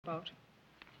fault.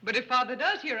 But if Father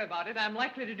does hear about it, I'm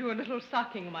likely to do a little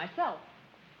socking myself.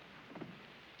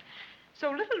 So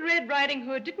Little Red Riding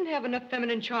Hood didn't have enough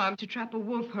feminine charm to trap a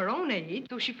wolf her own age,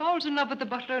 so she falls in love with the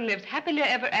butler and lives happily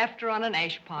ever after on an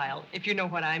ash pile, if you know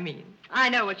what I mean. I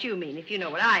know what you mean, if you know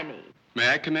what I mean. May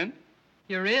I come in?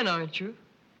 You're in, aren't you?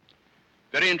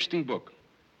 Very interesting book.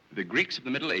 The Greeks of the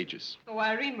Middle Ages. Oh,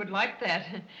 Irene would like that.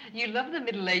 You love the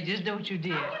Middle Ages, don't you,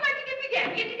 dear? Oh, you like to get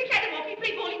together, get to the catwalk,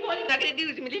 play bowling, not going to do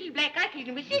with my little black eye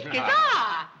and my sisters.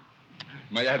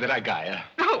 Moja dragaya.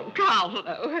 Oh, Carlo.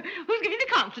 Who's giving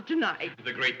the concert tonight?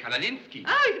 The great Kalalinsky.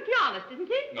 Oh, he's a pianist, isn't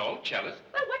he? No, cellist.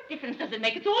 Well, what difference does it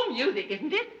make? It's all music,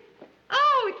 isn't it?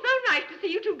 Oh, it's so nice to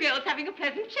see you two girls having a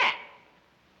pleasant chat.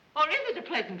 Or is it a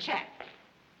pleasant chat?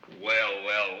 Well,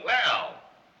 well, well.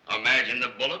 Imagine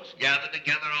the Bullocks gathered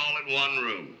together all in one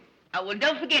room. Oh, well,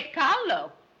 don't forget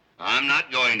Carlo. I'm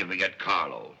not going to forget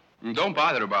Carlo. Don't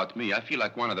bother about me. I feel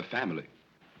like one of the family.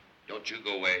 Don't you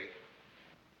go away.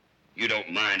 You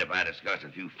don't mind if I discuss a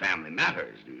few family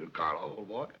matters, do you, Carlo, old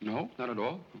boy? No, not at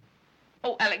all.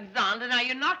 Oh, Alexander, now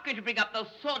you're not going to bring up those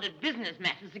sordid business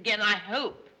matters again, I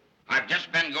hope. I've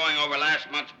just been going over last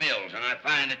month's bills, and I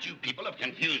find that you people have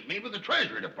confused me with the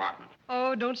Treasury Department.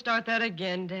 Oh, don't start that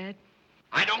again, Dad.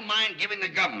 I don't mind giving the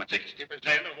government 60%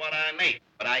 of what I make,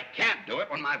 but I can't do it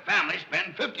when my family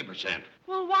spends 50%.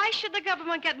 Well, why should the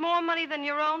government get more money than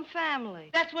your own family?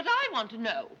 That's what I want to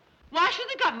know. Why should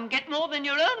the government get more than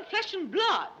your own flesh and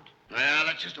blood? Well,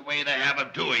 that's just the way they have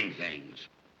of doing things.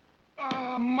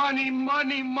 Ah, money,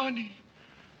 money, money.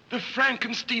 The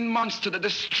Frankenstein monster that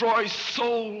destroys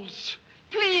souls.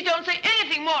 Please don't say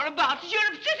anything more about it. You're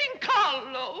upsetting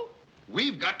Carlo.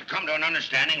 We've got to come to an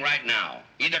understanding right now.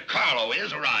 Either Carlo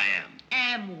is or I am.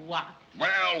 Am what?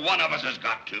 Well, one of us has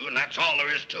got to, and that's all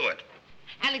there is to it.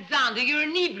 Alexander, you're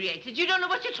inebriated. You don't know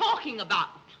what you're talking about.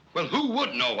 Well, who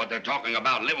would know what they're talking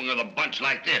about living with a bunch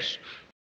like this?